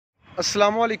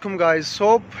Assalamualaikum guys,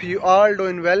 hope you all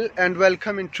doing well and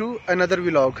welcome into another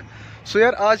vlog. So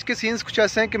यार आज के scenes कुछ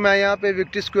ऐसे हैं कि मैं यहाँ पे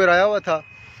विक्ट्री स्क्वायर आया हुआ था।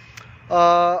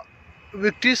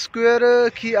 विक्ट्री स्क्वायर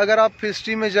की अगर आप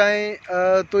हिस्ट्री में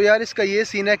जाएं तो यार इसका ये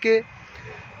सीन है कि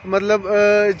मतलब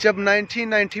जब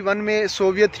 1991 में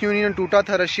सोवियत यूनियन टूटा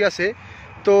था रशिया से,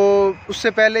 तो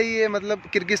उससे पहले ये मतलब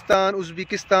किर्गिस्तान,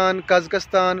 उज़्बेकिस्तान,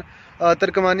 कज़ाकिस्तान,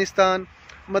 तुर्कमेनिस्तान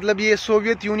मतलब ये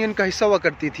सोवियत यूनियन का हिस्सा हुआ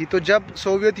करती थी। तो जब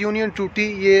सोवियत यूनियन टूटी,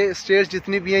 ये स्टेट्स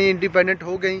जितनी भी हैं ये इंडिपेंडेंट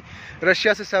हो गई,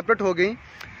 रशिया से सेपरेट हो गई।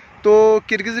 तो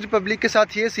किर्गिज़ रिपब्लिक के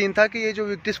साथ ये सीन था कि ये जो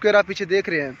विक्ट्री स्क्वायर आप पीछे देख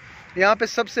रहे हैं, यहाँ पे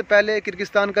सबसे पहले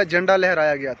किर्गिस्तान का झंडा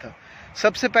लहराया गया था।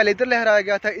 सबसे पहले इधर लहराया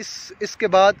गया था। इसके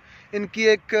बाद इनकी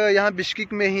एक यहाँ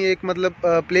बिश्केक में ही एक मतलब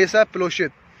प्लेस है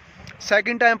प्लोशित,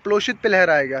 सेकंड टाइम प्लोशित पे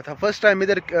लहराया गया था। फर्स्ट टाइम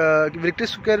इधर विक्ट्री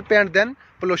स्क्वायर पे एंड देन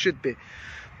प्लोशित पे।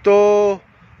 तो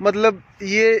मतलब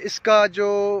ये इसका जो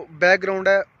बैकग्राउंड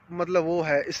है मतलब वो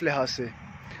है इस लिहाज से।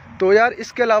 तो यार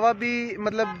इसके अलावा भी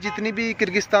मतलब जितनी भी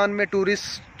किर्गिस्तान में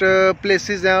टूरिस्ट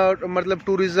प्लेसेस हैं और मतलब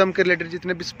टूरिज़म के रिलेटेड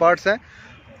जितने भी स्पॉट्स हैं,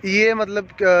 ये मतलब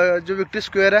जो विक्ट्री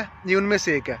स्क्वायर है ये उनमें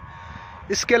से एक है।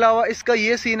 इसके अलावा इसका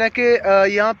ये सीन है कि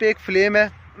यहाँ पे एक फ्लेम है,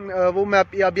 वो मैं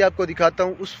अभी आपको दिखाता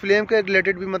हूँ। उस फ्लेम के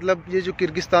रिलेटेड भी मतलब ये जो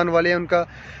किर्गिस्तान वाले हैं उनका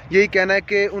यही कहना है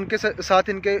कि उनके साथ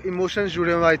इनके इमोशंस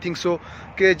जुड़े हुए, आई थिंक सो,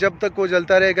 कि जब तक वो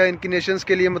जलता रहेगा इनकी नेशंस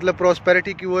के लिए मतलब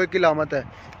प्रॉस्पेरिटी की वो एक इलामत है।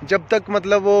 जब तक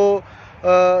मतलब वो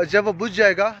जब वो बुझ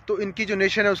जाएगा तो इनकी जो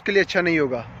नेशन है उसके लिए अच्छा नहीं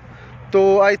होगा। तो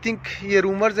आई थिंक ये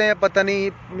रूमर्स हैं या पता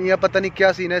नहीं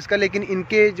क्या सीन है इसका, लेकिन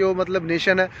इनके जो मतलब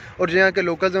नेशन है और जो यहाँ के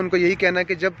लोकल्स हैं उनको यही कहना है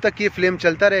कि जब तक ये फ्लेम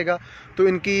चलता रहेगा तो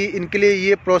इनके लिए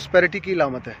ये प्रॉस्पेरिटी की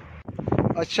इलामत है।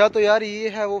 अच्छा, तो यार ये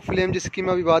है वो फ्लेम जिसकी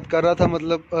मैं अभी बात कर रहा था।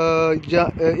 मतलब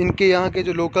इनके यहाँ के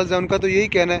जो लोकल्स हैं उनका तो यही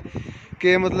कहना है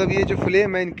कि मतलब ये जो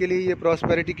फ्लेम है इनके लिए ये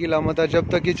प्रॉस्पेरिटी की इलामत है। जब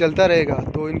तक ये चलता रहेगा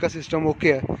तो इनका सिस्टम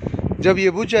ओके है, जब ये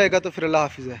बुझ जाएगा तो फिर अल्लाह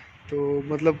हाफिज़ है। तो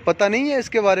मतलब पता नहीं है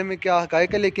इसके बारे में क्या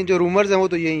हक़ाइक़ है, लेकिन जो रूमर्स हैं वो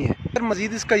तो यही हैं। फिर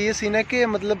मज़ीद इसका ये सीन है कि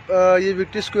मतलब ये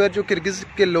विक्ट्री स्क्वायर जो किर्गिज़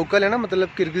के लोकल है ना, मतलब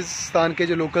किर्गिस्तान के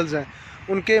जो लोकल्स हैं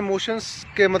उनके इमोशंस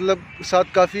के मतलब साथ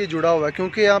काफ़ी जुड़ा हुआ है।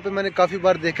 क्योंकि यहाँ पे मैंने काफ़ी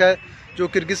बार देखा है जो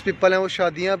किर्गिज़ पीपल हैं वो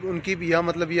शादियाँ उनकी भी यहाँ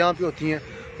मतलब यहाँ पे होती हैं।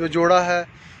 जो जोड़ा है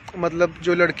मतलब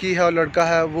जो लड़की है और लड़का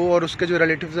है वो और उसके जो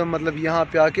रिलेटिव्स हैं मतलब यहाँ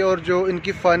पे आके, और जो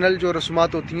इनकी फ़ाइनल जो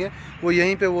रस्मात होती हैं वो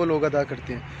यहीं पे वो लोग अदा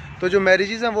करते हैं। तो जो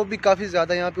मैरिजेज़ हैं वो भी काफ़ी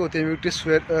ज़्यादा यहाँ पे होते हैं विक्ट्री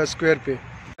स्क्वायर पे।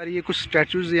 यार ये कुछ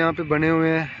स्टैचूज़ यहाँ पे बने हुए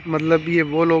हैं, मतलब ये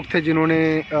वो लोग थे जिन्होंने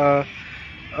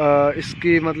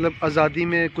इसकी मतलब आज़ादी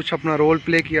में कुछ अपना रोल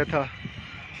प्ले किया था।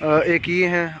 एक ये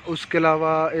हैं, उसके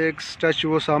अलावा एक स्टैचू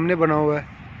वो सामने बना हुआ है,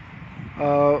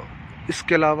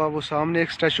 इसके अलावा वो सामने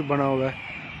एक स्टैचू बना हुआ है।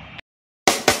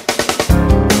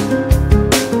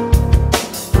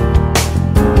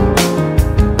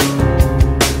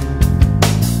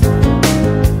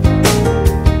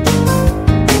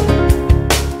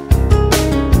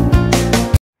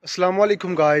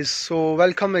 अस्सलामुअलैकुम गाइस, सो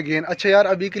वेलकम अगेन। अच्छा यार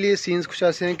अभी के लिए सीन्स कुछ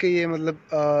ऐसे हैं कि ये मतलब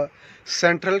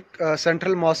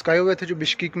सेंट्रल मॉस्क आए हुए थे जो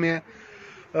बिश्केक में है।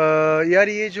 यार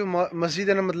ये जो मस्जिद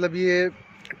है ना मतलब ये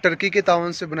टर्की के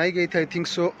तावन से बनाई गई थी, आई थिंक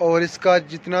सो। और इसका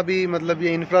जितना भी मतलब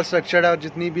ये इंफ्रास्ट्रक्चर है और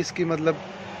जितनी भी इसकी मतलब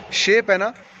शेप है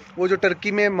ना, वो जो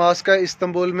टर्की में मॉस्क है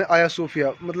इस्तांबुल में आया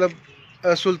सोफिया, मतलब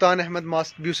सुल्तान अहमद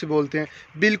मॉस्क भी उसे बोलते हैं,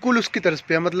 बिल्कुल उसकी तरफ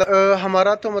पे है। मतलब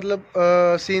हमारा तो मतलब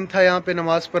सीन था यहाँ पे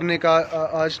नमाज़ पढ़ने का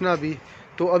आज ना अभी।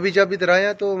 तो अभी जब इधर आए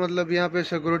हैं तो मतलब यहाँ पे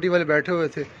सिक्योरिटी वाले बैठे हुए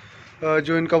थे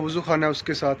जो इनका वज़ू खाना है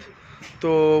उसके साथ। तो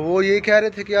वो ये कह रहे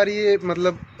थे कि यार ये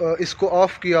मतलब इसको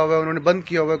ऑफ़ किया हुआ है, उन्होंने बंद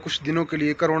किया हुआ है कुछ दिनों के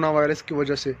लिए कोरोना वायरस की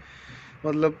वजह से।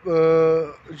 मतलब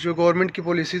जो गवर्नमेंट की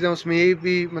पॉलिसीज़ हैं उसमें ये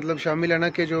भी मतलब शामिल है ना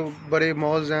कि जो बड़े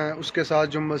मॉल्स हैं उसके साथ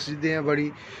जो मस्जिदें हैं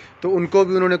बड़ी, तो उनको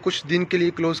भी उन्होंने कुछ दिन के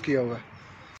लिए क्लोज़ किया हुआ है।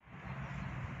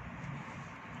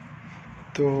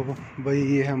 तो भाई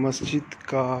ये है मस्जिद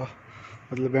का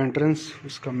मतलब एंट्रेंस,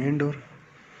 उसका मेन डोर।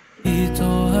 ये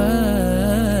तो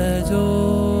है जो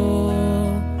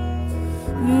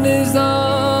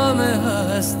निज़ाम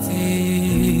हस्ती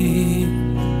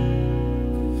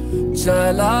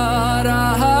चला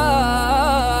रहा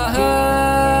है,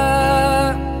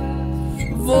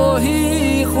 वो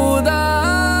ही खुदा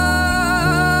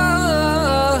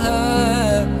है।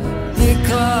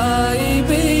 दिखाई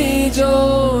भी जो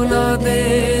न दे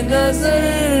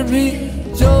नजर भी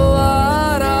जो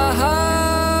आ रहा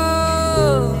है,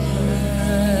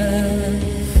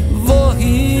 वो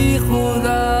ही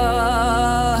खुदा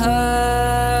है,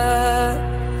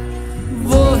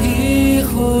 वो ही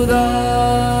खुदा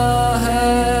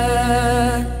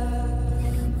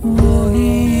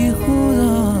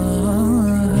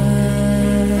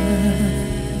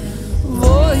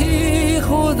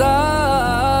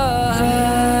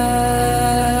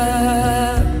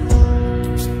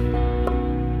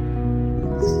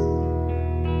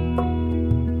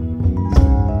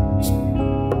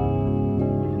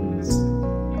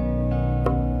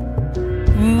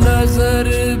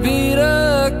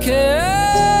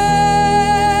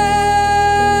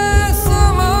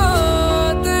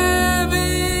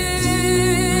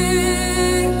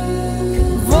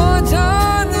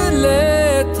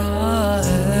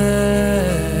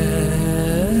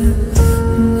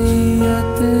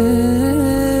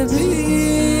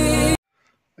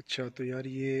अच्छा, तो यार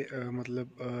ये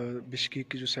बिश्केक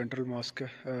की जो सेंट्रल मॉस्क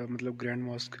है, मतलब ग्रैंड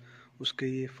मॉस्क, उसके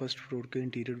ये फर्स्ट फ्लोर के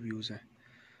इंटीरियर व्यूज़ हैं।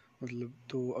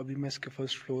 तो अभी मैं इसके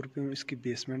फर्स्ट फ्लोर पे हूँ। इसकी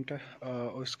बेसमेंट है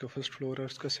और इसका फर्स्ट फ्लोर है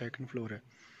और इसका सेकंड फ्लोर है।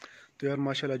 तो यार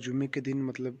माशाल्लाह जुम्मे के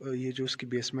दिन ये जो इसकी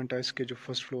बेसमेंट है, इसके जो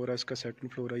फर्स्ट फ्लोर है, इसका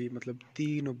सेकंड फ्लोर है, ये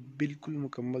तीनों बिल्कुल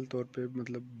मुकम्मल तौर पे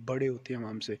बड़े होते हैं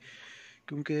हमसे।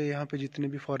 क्योंकि यहाँ पे जितने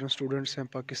भी फॉरेन स्टूडेंट्स हैं,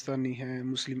 पाकिस्तानी हैं,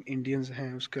 मुस्लिम इंडियंस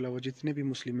हैं, उसके अलावा जितने भी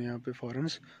मुस्लिम हैं यहाँ पे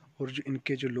फॉरेन्स, और जो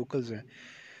इनके जो लोकल्स हैं,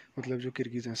 जो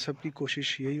किर्गिज़ हैं, सबकी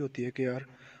कोशिश यही होती है कि यार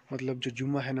जो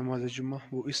जुम्मा है, नमाज जुम्मा,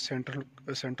 वो इस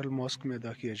सेंट्रल मॉस्क में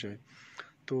अदा किया जाए।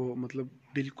 तो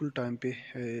बिल्कुल टाइम पे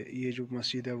ये जो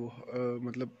मस्जिद है वो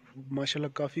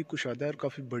माशाल्लाह काफ़ी कुशादा है और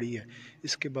काफ़ी बड़ी है।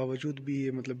 इसके बावजूद भी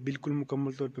ये बिल्कुल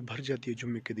मुकम्मल तौर पे भर जाती है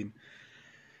जुम्मे के दिन।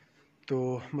 तो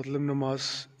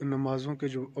नमाज़ों के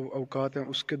जो अवकात हैं,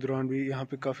 उसके दौरान भी यहाँ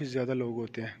पे काफ़ी ज़्यादा लोग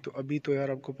होते हैं। तो अभी तो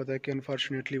यार आपको पता है कि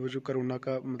अनफॉर्चुनेटली वो जो कोरोना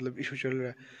का इशू चल रहा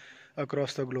है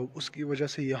अक्रॉस द ग्लोब, उसकी वजह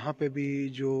से यहाँ पे भी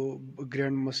जो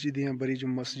ग्रैंड मस्जिदें हैं, बड़ी जो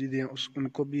मस्जिदें हैं,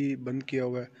 उनको भी बंद किया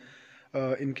हुआ है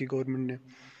इनकी गवर्नमेंट ने।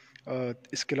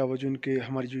 इसके अलावा जो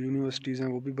हमारी जो यूनिवर्सिटीज़ हैं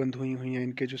वो भी बंद हुई हैं।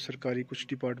 इनके जो सरकारी कुछ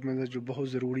डिपार्टमेंट हैं जो बहुत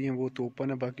ज़रूरी हैं वो तो ओपन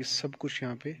है, बाकी सब कुछ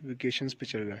यहाँ पे वेकेशंस पे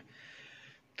चल रहा है।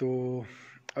 तो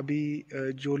अभी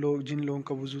जिन लोगों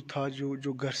का वज़ू था,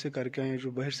 जो घर से करके आए हैं,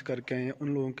 जो बाहर से करके आए हैं,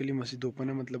 उन लोगों के लिए मस्जिद ओपन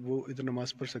है, वो इधर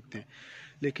नमाज़ पढ़ सकते हैं।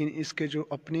 लेकिन इसके जो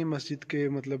अपनी मस्जिद के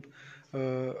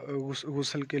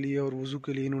गुस्ल के लिए और वज़ू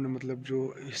के लिए इन्होंने जो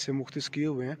हिस्से मुख्तस किए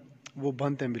हुए हैं वो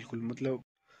बंद हैं बिल्कुल।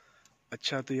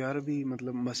 अच्छा, तो यार अभी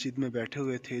मस्जिद में बैठे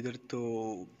हुए थे इधर, तो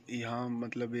यहाँ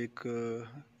एक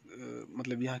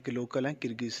यहाँ के लोकल हैं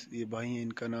किर्गिज़, ये भाई हैं,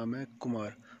 इनका नाम है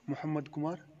कुमार, मोहम्मद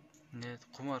कुमार,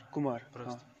 कुमार,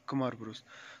 हाँ, कुमार पुरुष।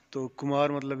 तो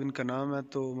कुमार इनका नाम है।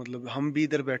 तो हम भी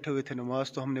इधर बैठे हुए थे,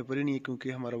 नमाज तो हमने पढ़ी नहीं क्योंकि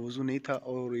हमारा वज़ू नहीं था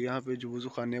और यहाँ पे जो वज़ू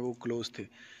खाने हैं वो क्लोज़ थे।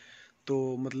 तो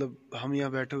हम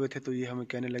यहाँ बैठे हुए थे, तो ये हमें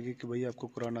कहने लगे कि भाई आपको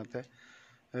कुरान आता है?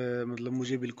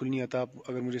 मुझे बिल्कुल नहीं आता, आप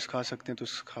अगर मुझे सिखा सकते हैं तो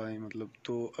सिखाएं।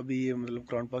 तो अभी ये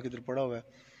कुरान पाक इधर पढ़ा हुआ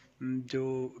है। जो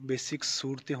बेसिक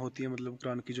सूरतें होती हैं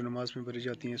कुरान की, जो नमाज में पढ़ी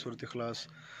जाती हैं, सूरत इखलास,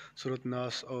 सूरत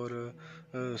नास और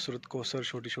सूरत कौसर,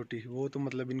 छोटी छोटी, वो तो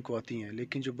इनको आती हैं।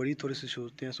 लेकिन जो बड़ी थोड़ी सी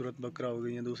सूरतें हैं, सूरत बकरा हो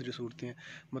गई या दूसरी सूरतें हैं,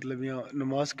 यहाँ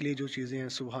नमाज के लिए जो चीज़ें हैं,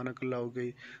 सुबहानक अल्लाह हो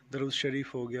गई, दरूद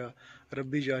शरीफ हो गया,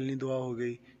 रब्बी जालनी दुआ हो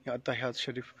गई, या अत्तहियात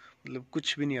शरीफ,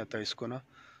 कुछ भी नहीं आता इसको ना।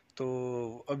 तो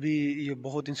अभी ये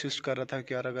बहुत इंसिस्ट कर रहा था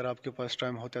कि यार अगर आपके पास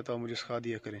टाइम होता है तो आप मुझे सिखा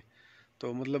दिया करें। तो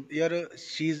यार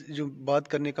चीज़ जो बात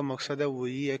करने का मकसद है वो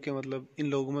यही है कि इन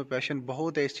लोगों में पैशन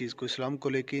बहुत है इस चीज़ को, इस्लाम को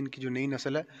लेके। इनकी जो नई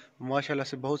नस्ल है माशाल्लाह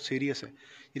से बहुत सीरियस है,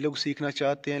 ये लोग सीखना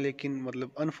चाहते हैं। लेकिन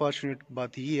अनफॉर्चुनेट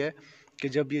बात यही है कि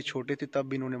जब ये छोटे थे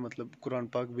तब इन्होंने कुरान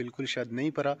पाक बिल्कुल शायद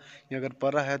नहीं पढ़ा, या अगर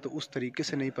पढ़ा है तो उस तरीके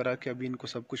से नहीं पढ़ा कि अभी इनको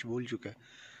सब कुछ भूल चुका है।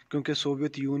 क्योंकि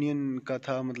सोवियत यूनियन का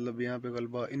था यहाँ पे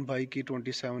गलबा। इन भाई की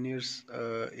 27 ईयर्स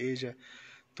एज है।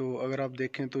 तो अगर आप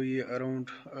देखें तो ये अराउंड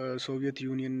सोवियत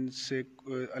यूनियन से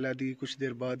अलहदगी कुछ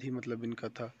देर बाद ही इनका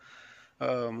था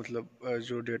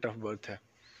जो डेट ऑफ बर्थ है।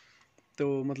 तो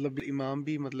इमाम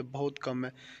भी बहुत कम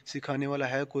है, सिखाने वाला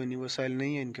है कोई नहीं, वसाइल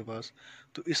नहीं है इनके पास।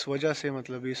 तो इस वजह से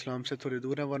ये इस्लाम से थोड़े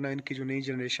दूर है। वरना इनकी जो नई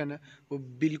जनरेशन है वो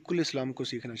बिल्कुल इस्लाम को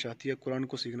सीखना चाहती है, कुरान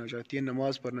को सीखना चाहती है,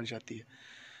 नमाज़ पढ़ना चाहती है।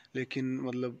 लेकिन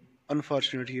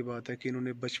अनफॉर्चुनेट ये बात है कि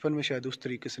इन्होंने बचपन में शायद उस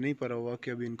तरीके से नहीं पढ़ा हुआ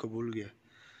कि अभी इनको भूल गया।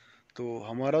 तो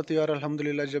हमारा तो यार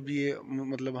अल्हम्दुलिल्लाह जब ये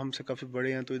हमसे काफ़ी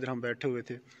बड़े हैं, तो इधर हम बैठे हुए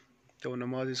थे, तो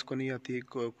नमाज इसको नहीं आती,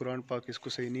 कुरान पाक इसको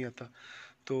सही नहीं आता,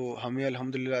 तो हमें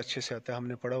अल्हम्दुलिल्लाह अच्छे से आता है,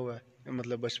 हमने पढ़ा हुआ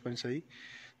है बचपन से ही।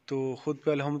 तो ख़ुद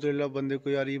पे अल्हम्दुलिल्लाह बंदे को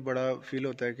यार ये बड़ा फील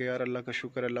होता है कि यार अल्लाह का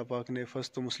शुक्र, अल्लाह पाक ने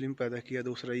फ़र्स्ट तो मुस्लिम पैदा किया,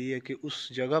 दूसरा ये है कि उस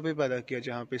जगह पे पैदा किया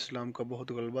जहाँ पे इस्लाम का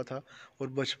बहुत गलबा था। और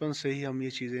बचपन से ही हम ये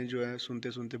चीज़ें जो है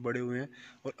सुनते सुनते बड़े हुए हैं,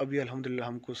 और अभी अल्हम्दुलिल्लाह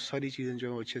हमको सारी चीज़ें जो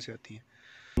है वो अच्छे से आती हैं।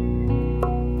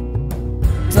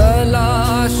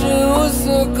 तलाश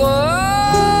उसको